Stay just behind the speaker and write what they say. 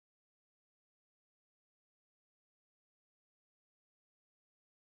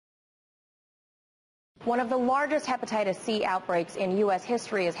One of the largest hepatitis C outbreaks in U.S.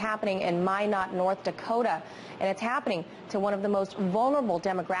 history is happening in Minot, North Dakota, and it's happening to one of the most vulnerable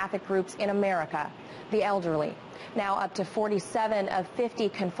demographic groups in America, the elderly. Now, up to 47 of 50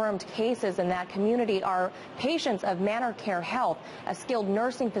 confirmed cases in that community are patients of Manor Care Health, a skilled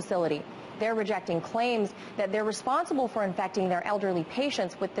nursing facility. They're rejecting claims that they're responsible for infecting their elderly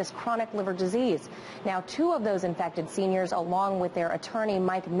patients with this chronic liver disease. Now, 2 of those infected seniors, along with their attorney,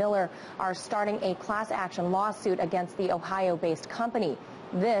 Mike Miller, are starting a class action lawsuit against the Ohio-based company.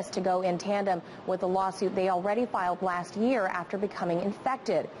 This to go in tandem with the lawsuit they already filed last year after becoming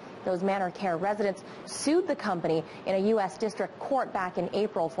infected. Those Manor Care residents sued the company in a U.S. district court back in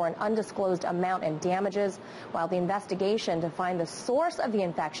April for an undisclosed amount in damages. While the investigation to find the source of the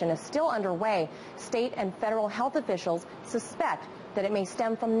infection is still underway, state and federal health officials suspect that it may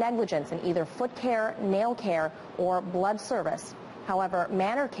stem from negligence in either foot care, nail care, or blood service. However,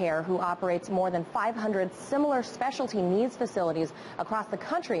 Manor Care, who operates more than 500 similar specialty needs facilities across the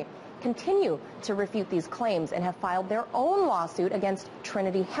country, continue to refute these claims and have filed their own lawsuit against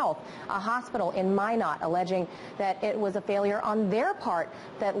Trinity Health, a hospital in Minot, alleging that it was a failure on their part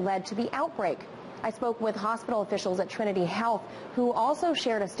that led to the outbreak. I spoke with hospital officials at Trinity Health who also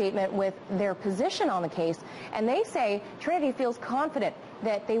shared a statement with their position on the case, and they say Trinity feels confident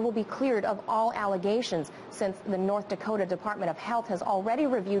that they will be cleared of all allegations since the North Dakota Department of Health has already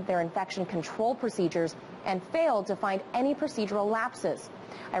reviewed their infection control procedures and failed to find any procedural lapses.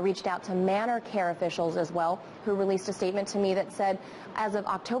 I reached out to Manor Care officials as well, who released a statement to me that said as of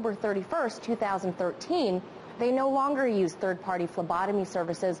October 31st, 2013, they no longer use third-party phlebotomy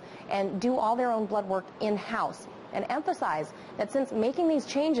services and do all their own blood work in-house, and emphasize that since making these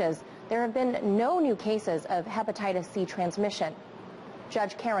changes, there have been no new cases of hepatitis C transmission.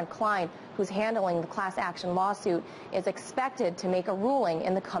 Judge Karen Klein, who's handling the class action lawsuit, is expected to make a ruling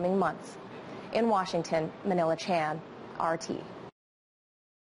in the coming months. In Washington, Manila Chan, RT.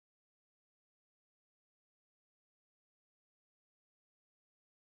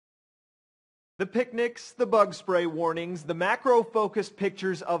 The picnics, the bug spray warnings, the macro-focused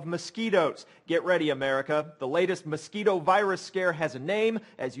pictures of mosquitoes. Get ready, America. The latest mosquito virus scare has a name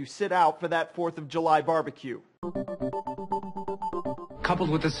as you sit out for that 4th of July barbecue.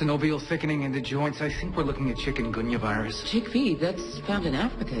 Coupled with the synovial thickening in the joints, I think we're looking at chikungunya virus. Chickpea, that's found in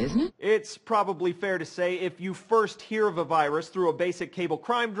Africa, isn't it? It's probably fair to say if you first hear of a virus through a basic cable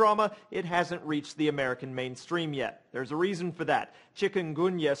crime drama, it hasn't reached the American mainstream yet. There's a reason for that.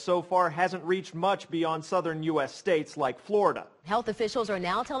 Chikungunya so far hasn't reached much beyond southern U.S. states like Florida. Health officials are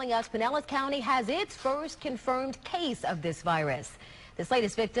now telling us Pinellas County has its first confirmed case of this virus. This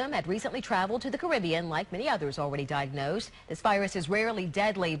latest victim had recently traveled to the Caribbean, like many others already diagnosed. This virus is rarely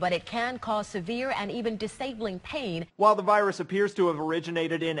deadly, but it can cause severe and even disabling pain. While the virus appears to have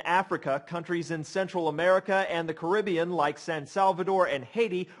originated in Africa, countries in Central America and the Caribbean, like San Salvador and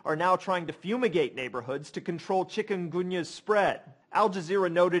Haiti, are now trying to fumigate neighborhoods to control chikungunya's spread. Al Jazeera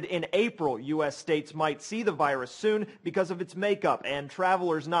noted in April U.S. states might see the virus soon because of its makeup and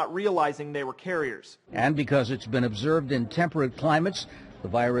travelers not realizing they were carriers. And because it's been observed in temperate climates, the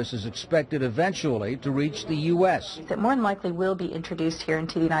virus is expected eventually to reach the U.S. It more than likely will be introduced here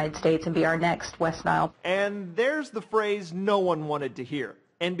into the United States and be our next West Nile. And there's the phrase no one wanted to hear.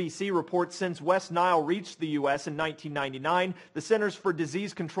 NBC reports since West Nile reached the U.S. in 1999, the Centers for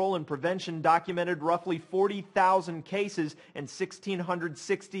Disease Control and Prevention documented roughly 40,000 cases and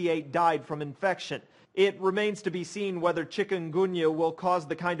 1,668 died from infection. It remains to be seen whether chikungunya will cause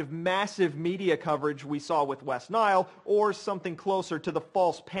the kind of massive media coverage we saw with West Nile or something closer to the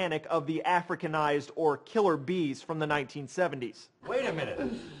false panic of the Africanized or killer bees from the 1970s. Wait a minute.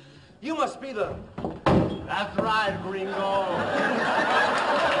 You must be the... That's right, gringo.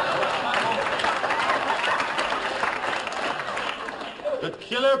 The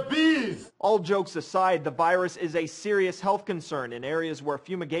killer bees! All jokes aside, the virus is a serious health concern in areas where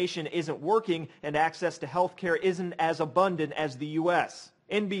fumigation isn't working and access to health care isn't as abundant as the U.S.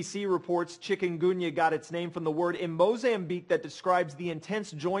 NBC reports chikungunya got its name from the word in Mozambique that describes the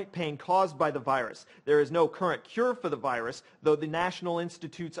intense joint pain caused by the virus. There is no current cure for the virus, though the National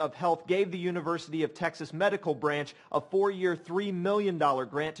Institutes of Health gave the University of Texas Medical Branch a 4-year, $3 million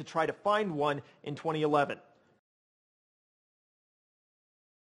grant to try to find one in 2011.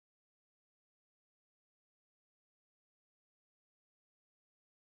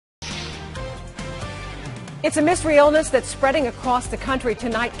 It's a mystery illness that's spreading across the country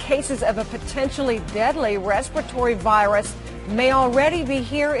tonight. Cases of a potentially deadly respiratory virus may already be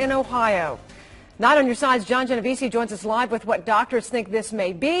here in Ohio. Night on Your Side's John Genovese joins us live with what doctors think this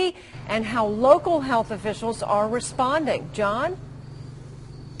may be and how local health officials are responding. John?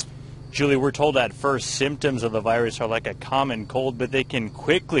 Julie, we're told that first symptoms of the virus are like a common cold, but they can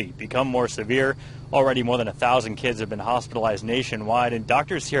quickly become more severe. Already more than 1,000 kids have been hospitalized nationwide, and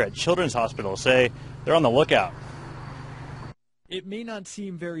doctors here at Children's Hospital say they're on the lookout. It may not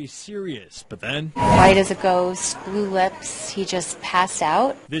seem very serious, but then... White as a ghost, blue lips, he just passed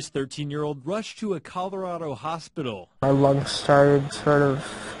out. This 13-year-old rushed to a Colorado hospital. My lungs started sort of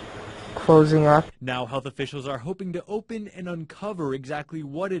closing up. Now health officials are hoping to open and uncover exactly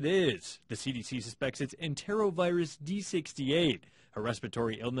what it is. The CDC suspects it's enterovirus D68, a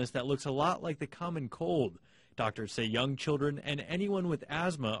respiratory illness that looks a lot like the common cold. Doctors say young children and anyone with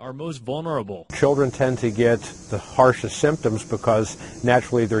asthma are most vulnerable. Children tend to get the harshest symptoms because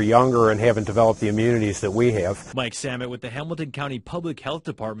naturally they're younger and haven't developed the immunities that we have. Mike Samet with the Hamilton County Public Health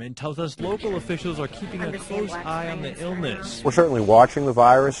Department tells us local officials are keeping a close eye on the illness. We're certainly watching the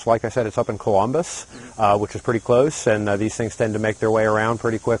virus. Like I said, it's up in Columbus, which is pretty close, and these things tend to make their way around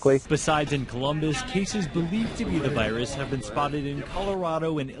pretty quickly. Besides in Columbus, cases believed to be the virus have been spotted in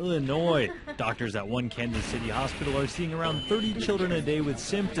Colorado and Illinois. Doctors at one Kansas City hospital are seeing around 30 children a day with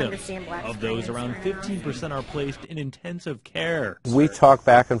symptoms. Of those, around 15% are placed in intensive care. We talk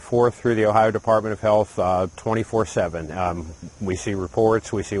back and forth through the Ohio Department of Health 24/7. We see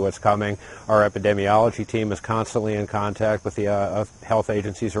reports, we see what's coming. Our epidemiology team is constantly in contact with the health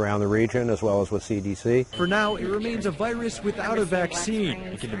agencies around the region as well as with CDC. For now, it remains a virus without a vaccine.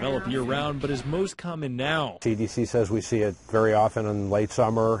 It can develop year-round, but is most common now. CDC says we see it very often in late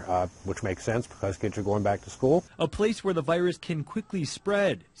summer, which makes sense because kids are going back to school. A place where the virus can quickly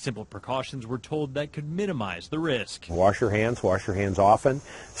spread. Simple precautions we're told that could minimize the risk. Wash your hands often,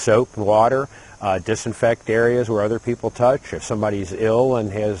 soap and water, disinfect areas where other people touch. If somebody's ill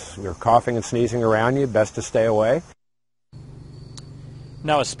and you're coughing and sneezing around you, best to stay away.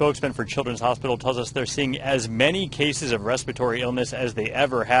 Now a spokesman for Children's Hospital tells us they're seeing as many cases of respiratory illness as they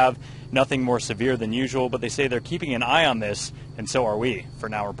ever have. Nothing more severe than usual, but they say they're keeping an eye on this, and so are we. For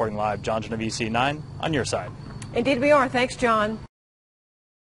now, reporting live, John Genovese, 9 on your side. Indeed we are. Thanks, John.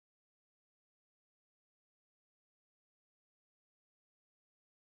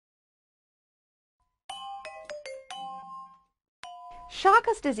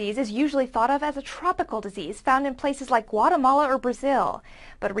 Chagas disease is usually thought of as a tropical disease found in places like Guatemala or Brazil.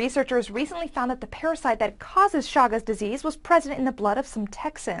 But researchers recently found that the parasite that causes Chagas disease was present in the blood of some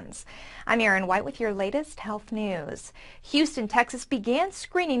Texans. I'm Erin White with your latest health news. Houston, Texas began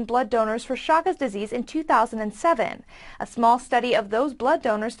screening blood donors for Chagas disease in 2007. A small study of those blood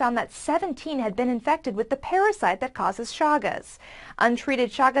donors found that 17 had been infected with the parasite that causes Chagas.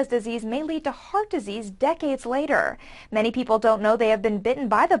 Untreated Chagas disease may lead to heart disease decades later. Many people don't know they have been bitten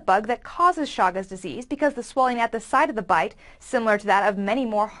by the bug that causes Chagas disease because the swelling at the site of the bite, similar to that of many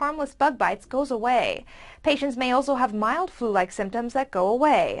more harmless bug bites, goes away. Patients may also have mild flu-like symptoms that go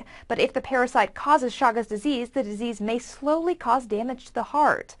away. But if the parasite causes Chagas disease, the disease may slowly cause damage to the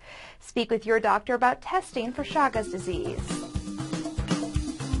heart. Speak with your doctor about testing for Chagas disease.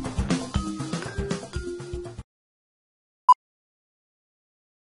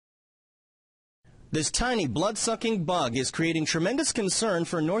 This tiny blood-sucking bug is creating tremendous concern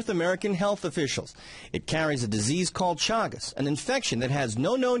for North American health officials. It carries a disease called Chagas, an infection that has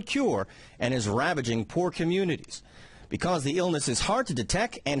no known cure and is ravaging poor communities. Because the illness is hard to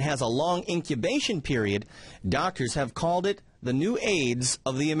detect and has a long incubation period, doctors have called it the new AIDS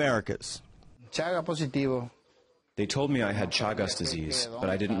of the Americas. Chagas positivo. They told me I had Chagas disease, but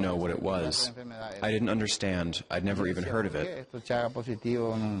I didn't know what it was. I didn't understand. I'd never even heard of it.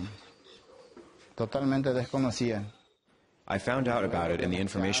 I found out about it in the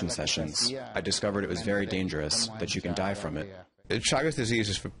information sessions. I discovered it was very dangerous, that you can die from it. Chagas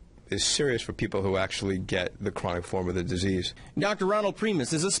disease is serious for people who actually get the chronic form of the disease. Dr. Ronald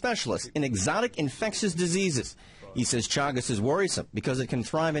Primus is a specialist in exotic infectious diseases. He says Chagas is worrisome because it can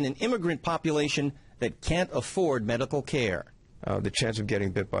thrive in an immigrant population that can't afford medical care. The chance of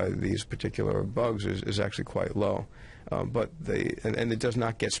getting bit by these particular bugs is actually quite low. But it does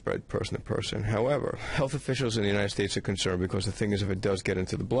not get spread person to person. However, health officials in the United States are concerned because the thing is, if it does get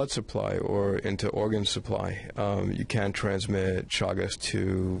into the blood supply or into organ supply, you can transmit Chagas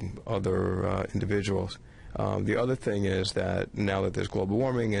to other individuals. The other thing is that now that there's global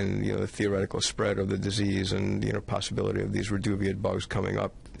warming and the theoretical spread of the disease and possibility of these reduviate bugs coming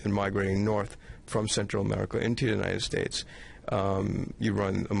up and migrating north from Central America into the United States, you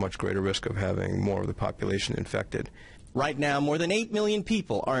run a much greater risk of having more of the population infected. Right now, more than 8 million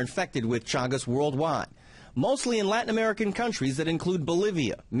people are infected with Chagas worldwide, mostly in Latin American countries that include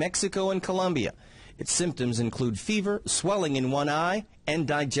Bolivia, Mexico, and Colombia. Its symptoms include fever, swelling in one eye, and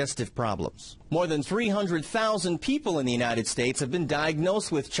digestive problems. More than 300,000 people in the United States have been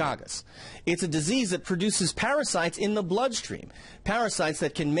diagnosed with Chagas. It's a disease that produces parasites in the bloodstream, parasites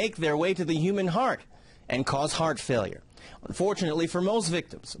that can make their way to the human heart and cause heart failure. Unfortunately for most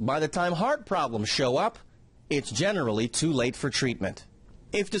victims, by the time heart problems show up, it's generally too late for treatment.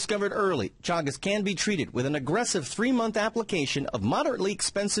 If discovered early, Chagas can be treated with an aggressive 3-month application of moderately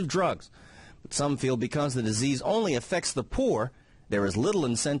expensive drugs. But some feel because the disease only affects the poor, there is little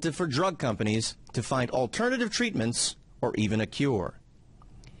incentive for drug companies to find alternative treatments or even a cure.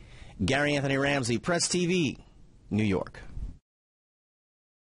 Gary Anthony Ramsey, Press TV, New York.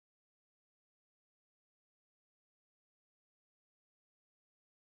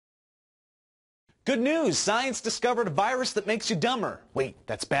 Good news, science discovered a virus that makes you dumber. Wait,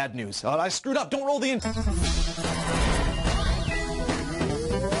 that's bad news. Oh, I screwed up. Don't roll the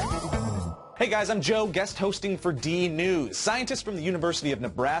Hey guys, I'm Joe, guest hosting for D News. Scientists from the University of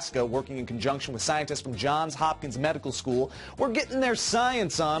Nebraska, working in conjunction with scientists from Johns Hopkins Medical School, were getting their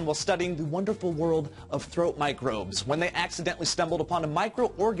science on while studying the wonderful world of throat microbes when they accidentally stumbled upon a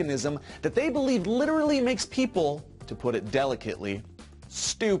microorganism that they believe literally makes people, to put it delicately,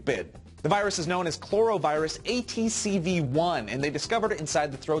 stupid. The virus is known as chlorovirus ATCV1, and they discovered it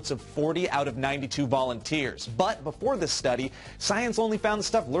inside the throats of 40 out of 92 volunteers. But before this study, science only found the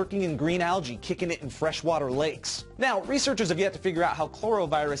stuff lurking in green algae, kicking it in freshwater lakes. Now, researchers have yet to figure out how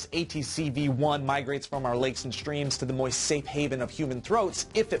chlorovirus ATCV1 migrates from our lakes and streams to the moist safe haven of human throats.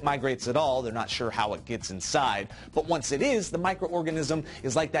 If it migrates at all, they're not sure how it gets inside. But once it is, the microorganism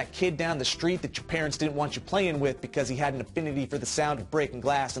is like that kid down the street that your parents didn't want you playing with because he had an affinity for the sound of breaking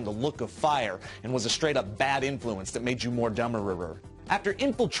glass and the look of fire, and was a straight-up bad influence that made you more dumberer. After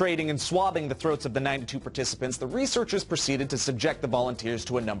infiltrating and swabbing the throats of the 92 participants, the researchers proceeded to subject the volunteers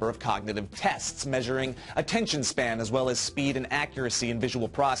to a number of cognitive tests, measuring attention span as well as speed and accuracy in visual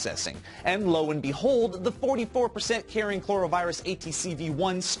processing. And lo and behold, the 44% carrying chlorovirus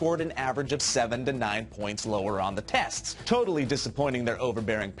ATCV1 scored an average of 7 to 9 points lower on the tests, totally disappointing their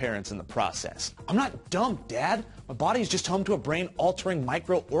overbearing parents in the process. I'm not dumb, Dad. My body's just home to a brain-altering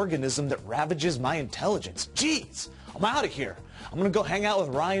microorganism that ravages my intelligence. Jeez, I'm out of here. I'm going to go hang out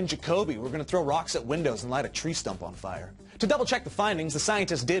with Ryan Jacoby. We're going to throw rocks at windows and light a tree stump on fire. To double-check the findings, the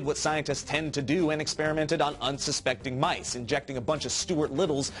scientists did what scientists tend to do and experimented on unsuspecting mice, injecting a bunch of Stuart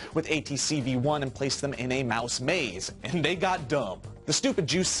Littles with ATCV1 and placed them in a mouse maze. And they got dumb. The stupid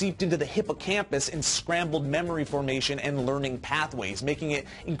juice seeped into the hippocampus and scrambled memory formation and learning pathways, making it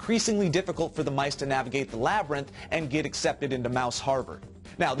increasingly difficult for the mice to navigate the labyrinth and get accepted into Mouse Harvard.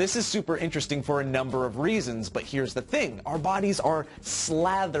 Now, this is super interesting for a number of reasons, but here's the thing. Our bodies are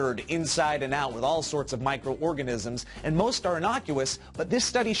slathered inside and out with all sorts of microorganisms, and most are innocuous, but this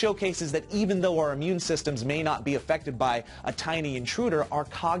study showcases that even though our immune systems may not be affected by a tiny intruder, our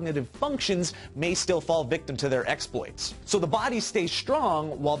cognitive functions may still fall victim to their exploits. So the body stays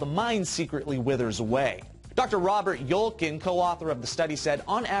strong while the mind secretly withers away. Dr. Robert Yolkin, co-author of the study, said,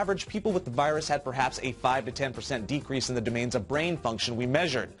 on average, people with the virus had perhaps a 5 to 10% decrease in the domains of brain function we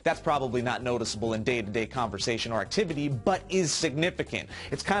measured. That's probably not noticeable in day-to-day conversation or activity, but is significant.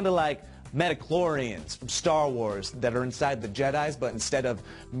 It's kind of like metachlorians from Star Wars that are inside the Jedis, but instead of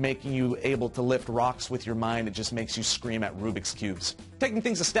making you able to lift rocks with your mind, it just makes you scream at Rubik's Cubes. Taking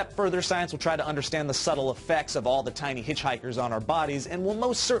things a step further, science will try to understand the subtle effects of all the tiny hitchhikers on our bodies, and will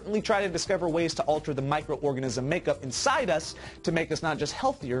most certainly try to discover ways to alter the microorganism makeup inside us to make us not just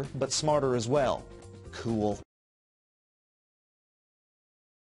healthier, but smarter as well. Cool.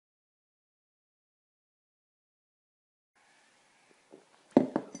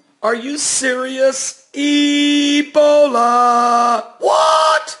 Are you serious? Ebola!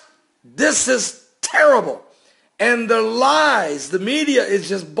 What? This is terrible. And the lies, the media is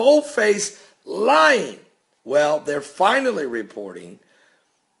just bold-faced lying. Well, they're finally reporting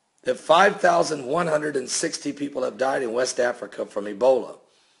that 5,160 people have died in West Africa from Ebola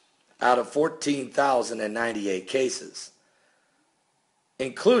out of 14,098 cases,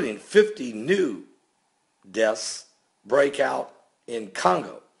 including 50 new deaths breakout in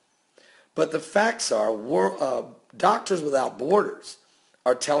Congo. But the facts are, Doctors Without Borders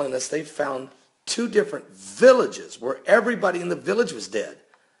are telling us they found 2 different villages where everybody in the village was dead.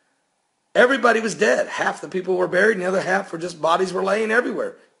 Everybody was dead. Half the people were buried and the other half were just bodies were laying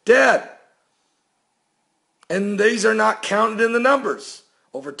everywhere. Dead. And these are not counted in the numbers.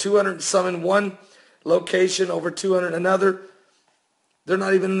 Over 200 and some in one location, over 200 in another. They're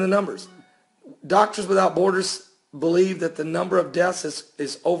not even in the numbers. Doctors Without Borders believe that the number of deaths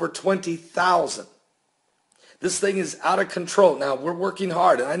is over 20,000. This thing is out of control. Now, we're working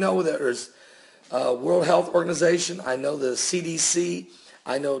hard, and I know there's World Health Organization. I know the CDC.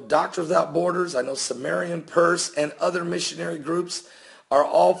 I know Doctors Without Borders. I know Samaritan Purse and other missionary groups are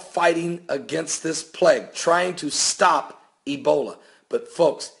all fighting against this plague, trying to stop Ebola. But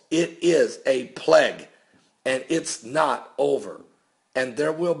folks, it is a plague, and it's not over. And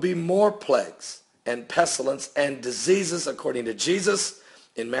there will be more plagues and pestilence and diseases, according to Jesus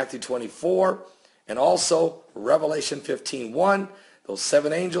in Matthew 24, and also Revelation 15:1, those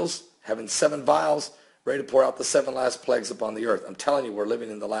 7 angels having 7 vials, ready to pour out the 7 last plagues upon the earth. I'm telling you, we're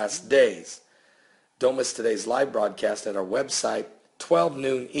living in the last days. Don't miss today's live broadcast at our website, 12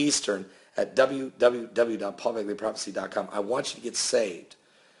 noon Eastern, at www.paulbegleyprophecy.com. I want you to get saved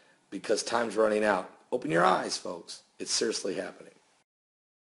because time's running out. Open your eyes, folks. It's seriously happening.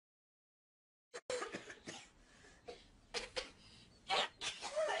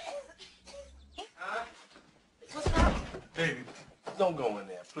 Baby, don't go in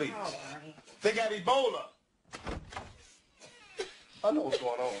there, please. They got Ebola. I know what's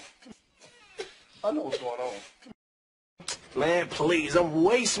going on. I know what's going on. Man, please, I'm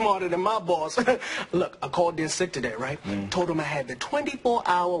way smarter than my boss. Look, I called in sick today, right? Told him I had the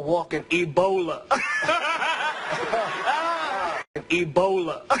 24-hour walking Ebola.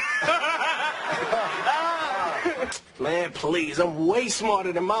 Ebola. Man, please, I'm way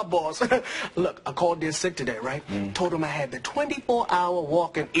smarter than my boss. Look, I called in sick today, right? Told him I had the 24-hour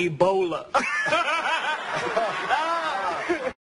walking Ebola.